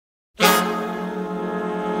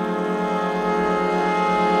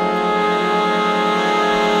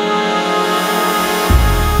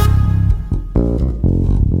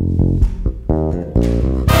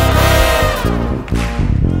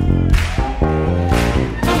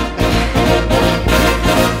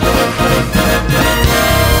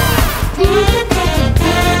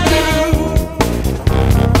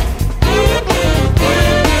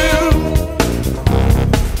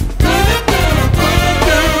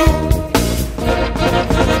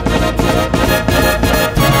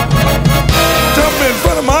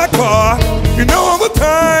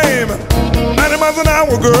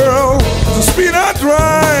over, girl. The speed I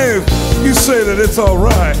drive, you say that it's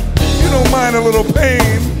alright. You don't mind a little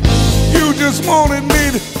pain. You just wanted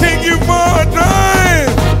me to take you for a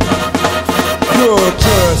drive. You're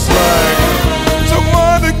just like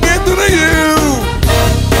someone to get to you,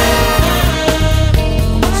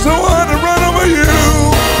 someone to run over you.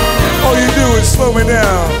 All you do is slow me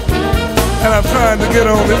down, and I'm trying to get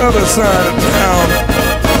on the other side of town.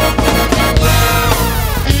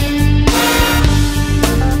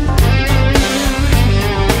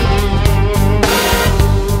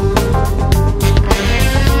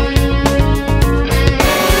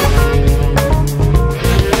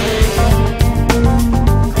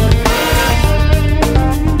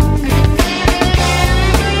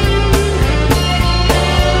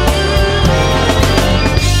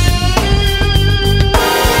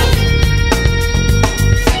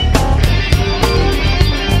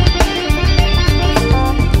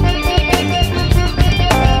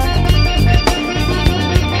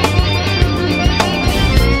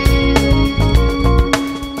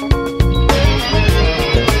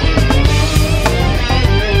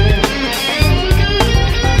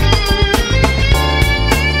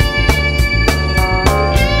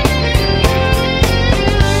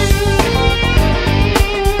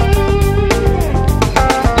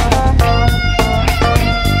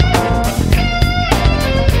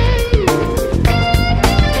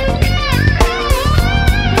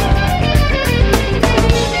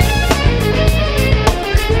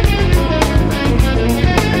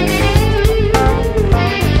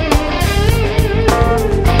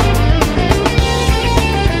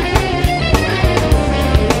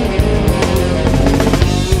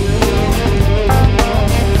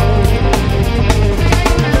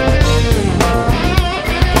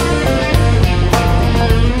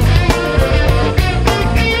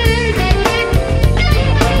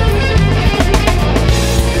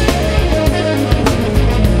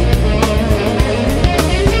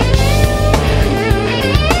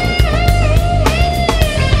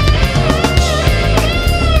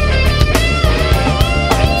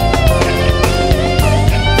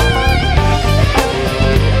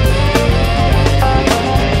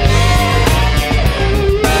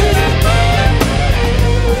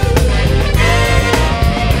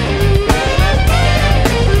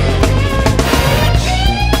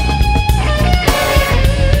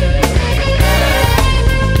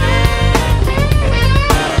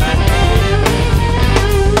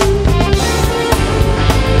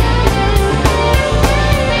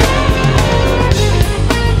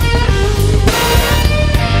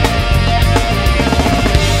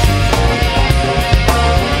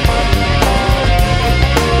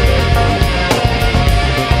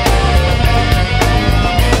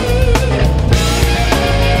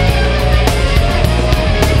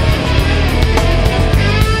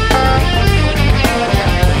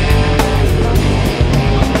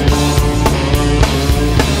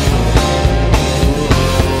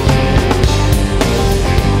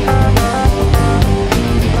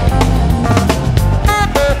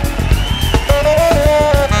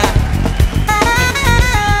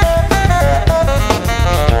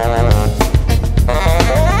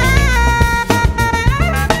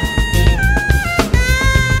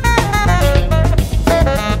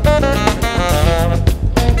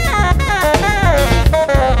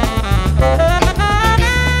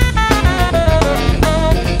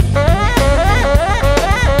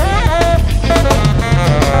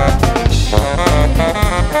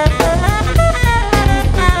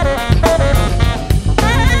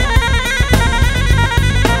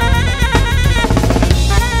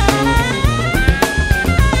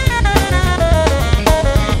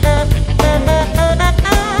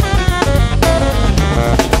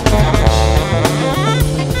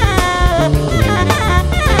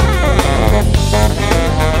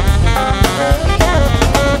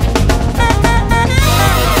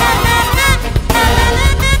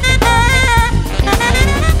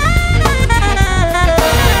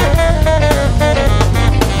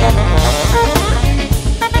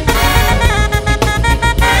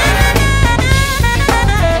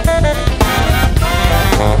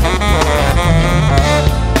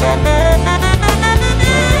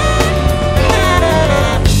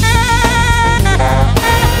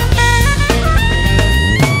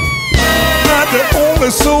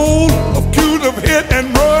 soul of cute of hit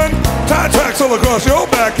and run. Tie tracks all across your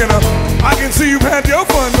back, and I can see you've had your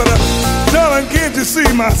fun, but darling, can't you see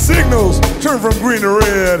my signals turn from green to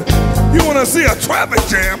red? You wanna see a traffic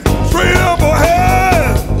jam straight up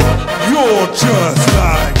ahead? You're just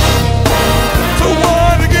like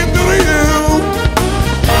someone to get to you.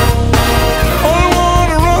 I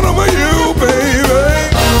wanna run over you, baby.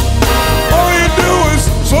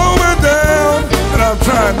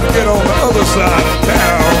 other side of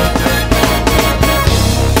town.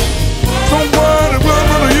 Somebody run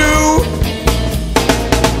to you.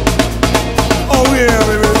 Oh yeah,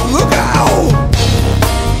 baby, look out.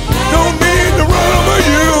 Don't need to run over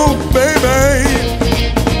you, baby.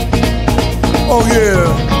 Oh yeah.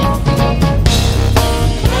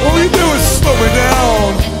 All you do is slow me down.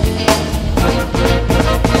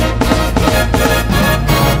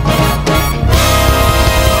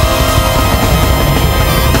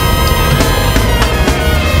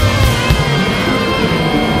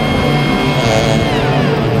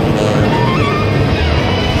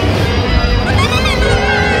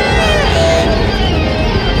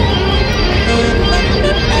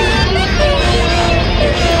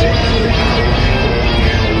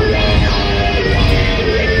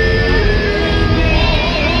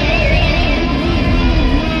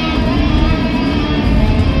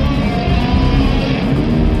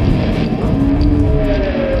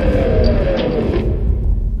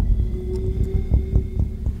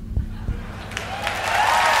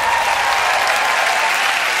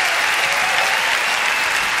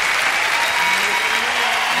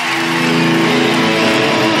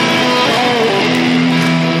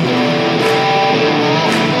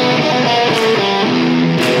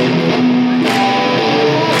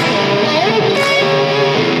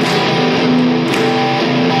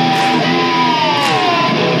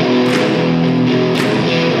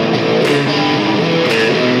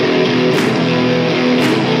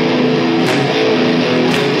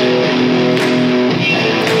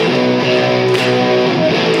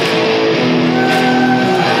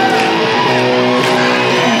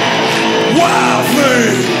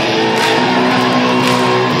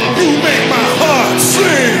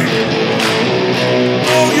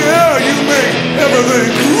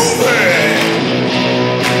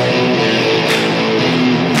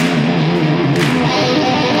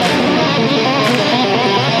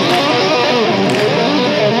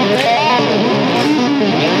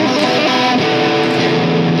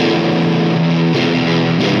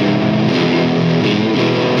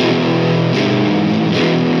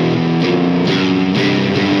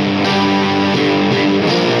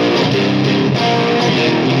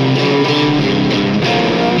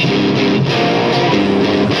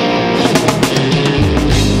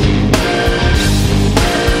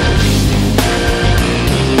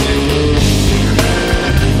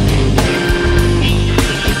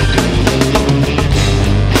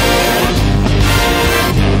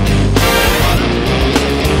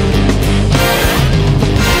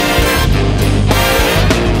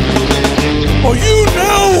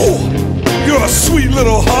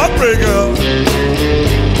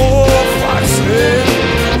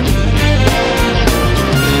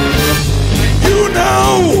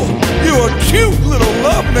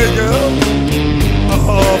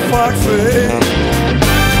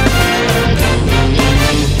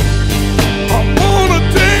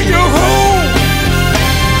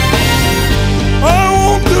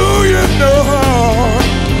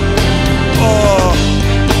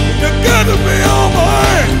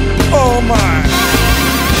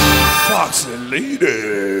 Foxy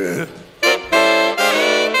Lady.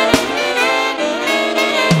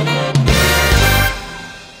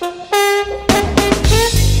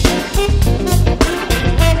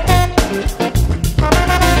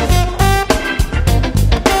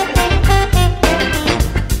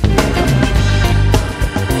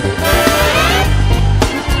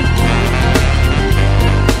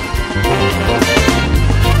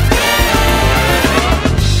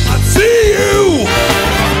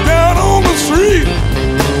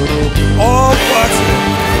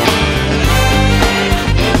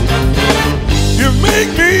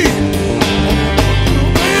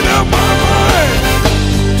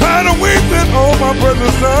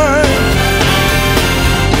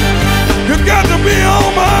 You've got to be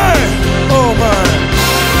all mine, oh mine.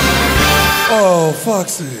 Oh,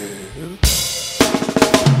 Foxy.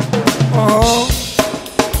 Oh.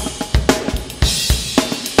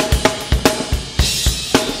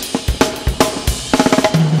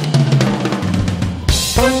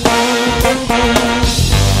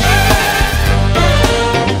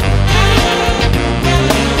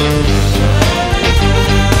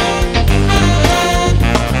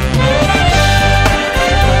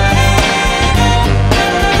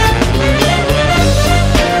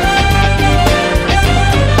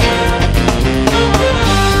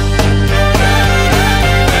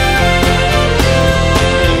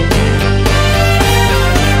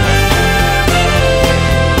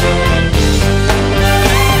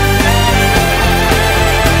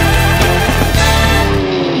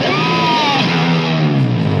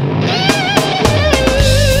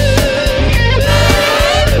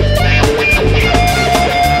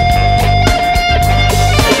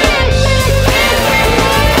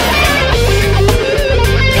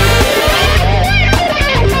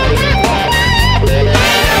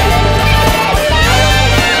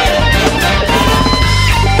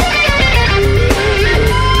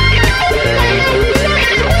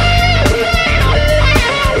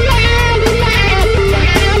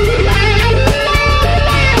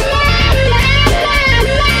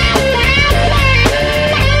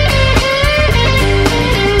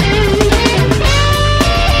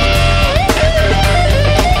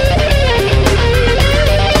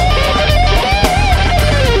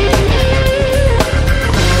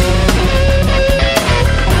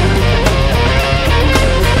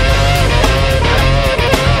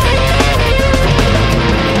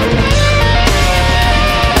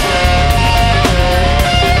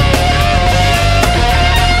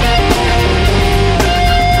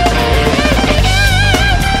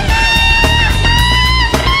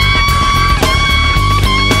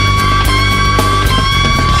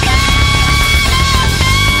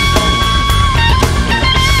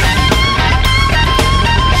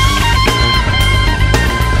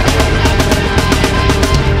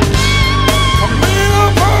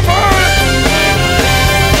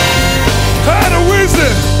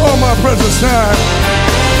 time.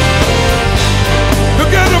 You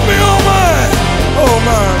got to be on mine. Oh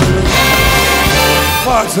my,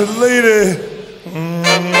 Foxy Lady,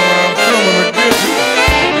 I'm coming to get you.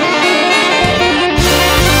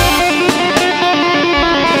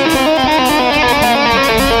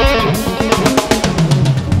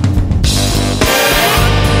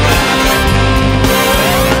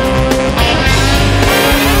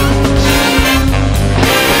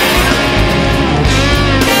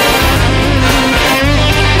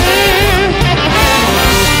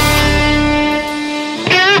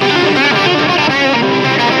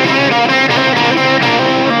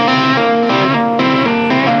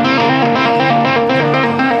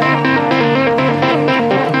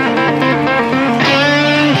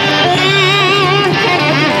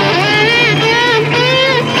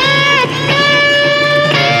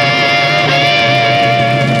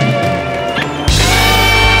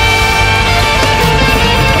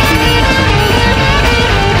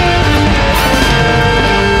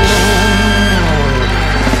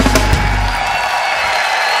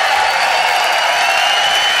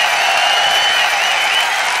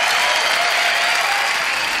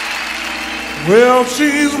 Well,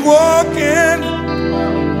 she's walking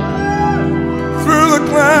through the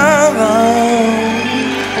clouds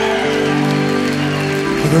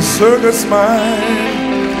with a circus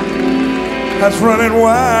mind that's running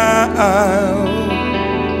wild.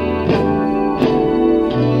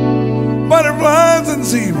 Butterflies and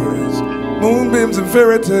zebras, moonbeams and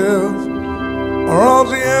fairy tales are all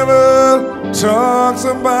she ever talks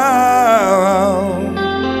about.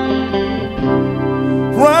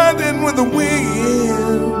 Riding with the wind,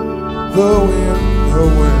 the wind, the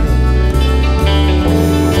wind.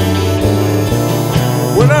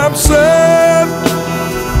 When I'm sad,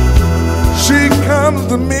 she comes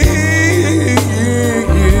to me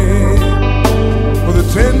with a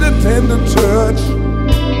tender, tender touch.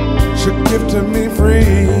 She'll give to me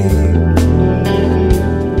free.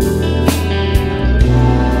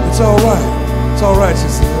 It's all right, she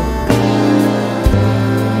said.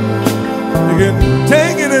 You can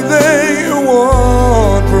take anything you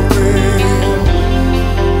want from me.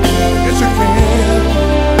 Yes, you can.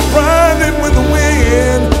 Riding with the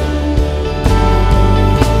wind.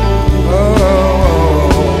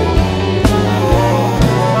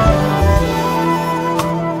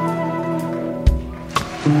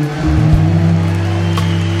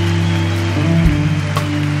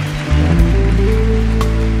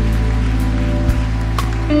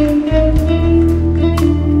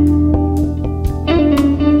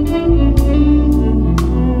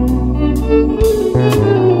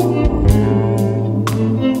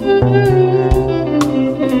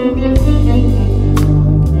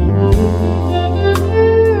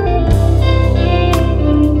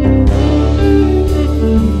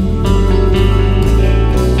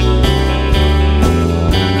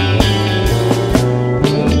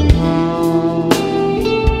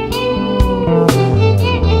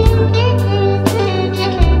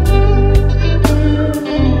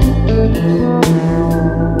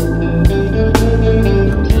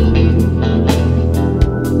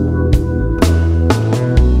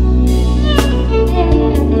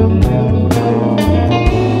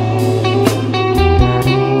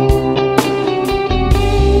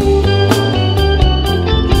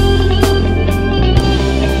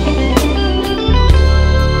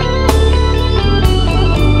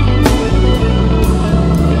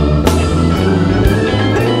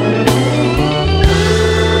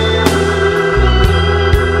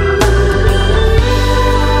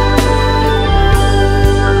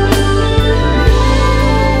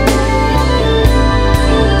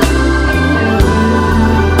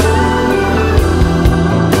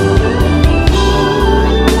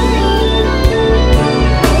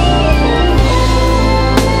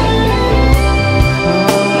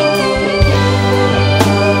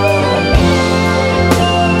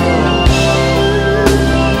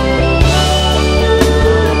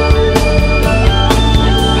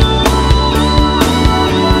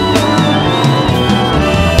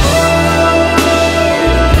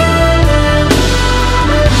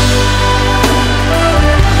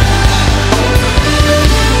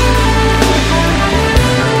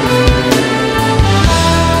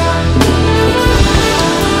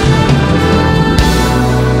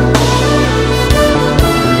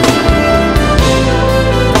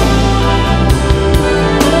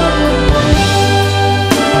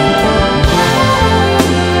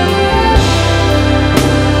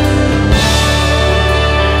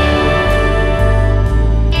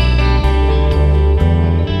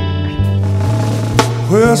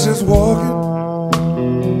 Well, she's walking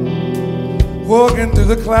walking through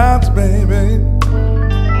the clouds, baby,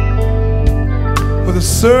 with a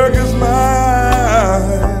circus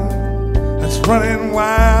mind that's running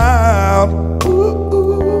wild. Ooh,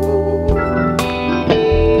 ooh.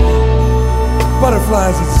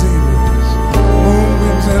 Butterflies and zebras,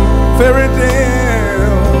 moonbeams and fairy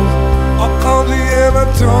tales, all she ever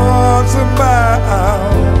talks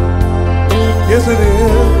about. Yes, it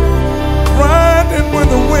is riding with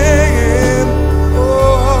the wind. Oh,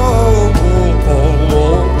 oh, oh,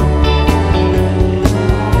 oh.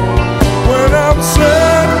 When I'm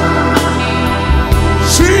sad,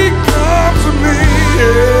 she comes to me,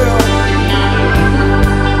 yeah,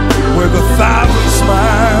 with 1,000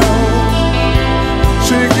 smiles.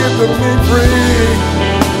 She gives me free,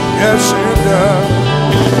 yes she does.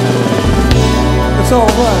 It's all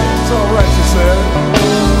right, she said.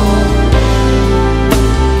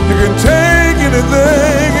 You can take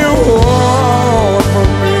anything you want from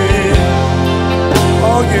me.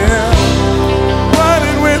 Oh yeah,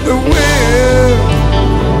 riding with the wind.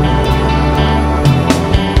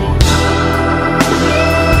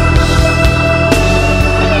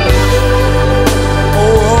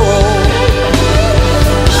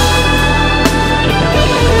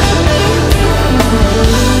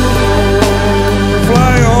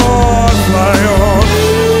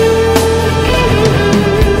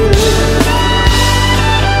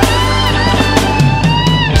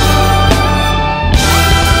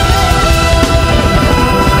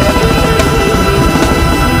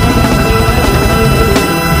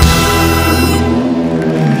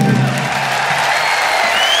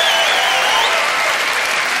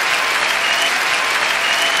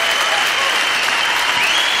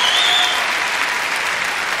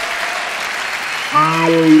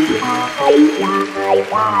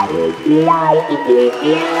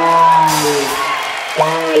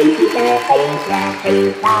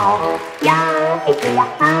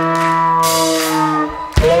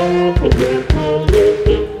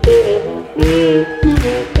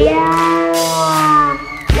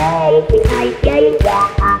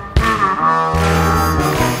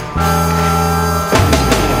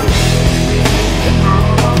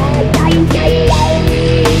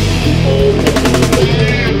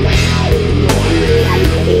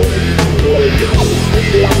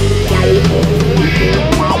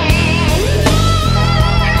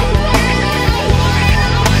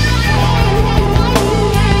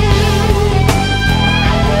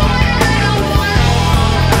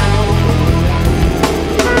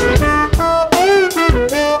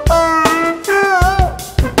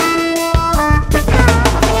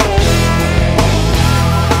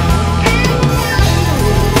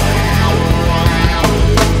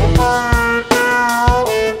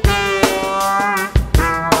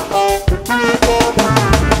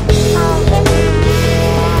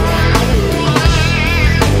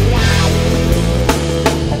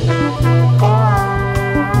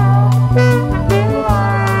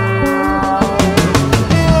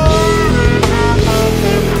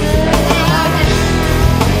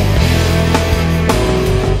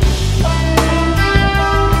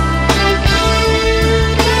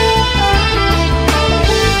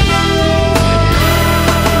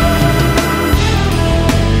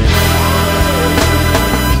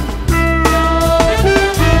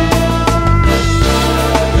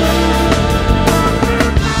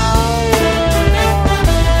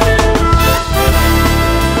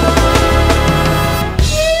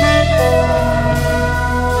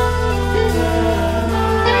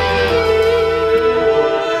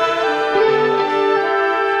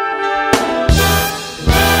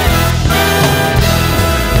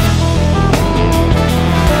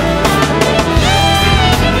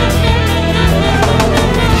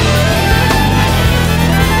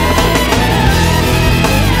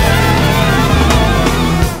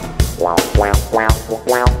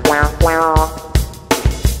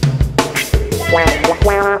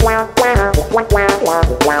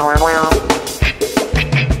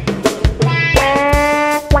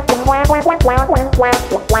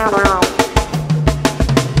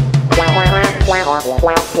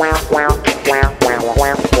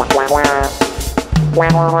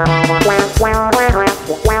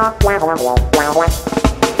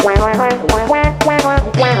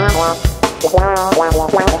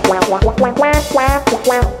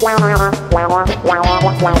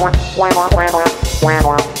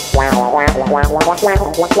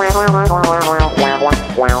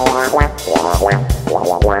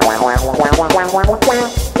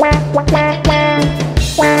 Wow.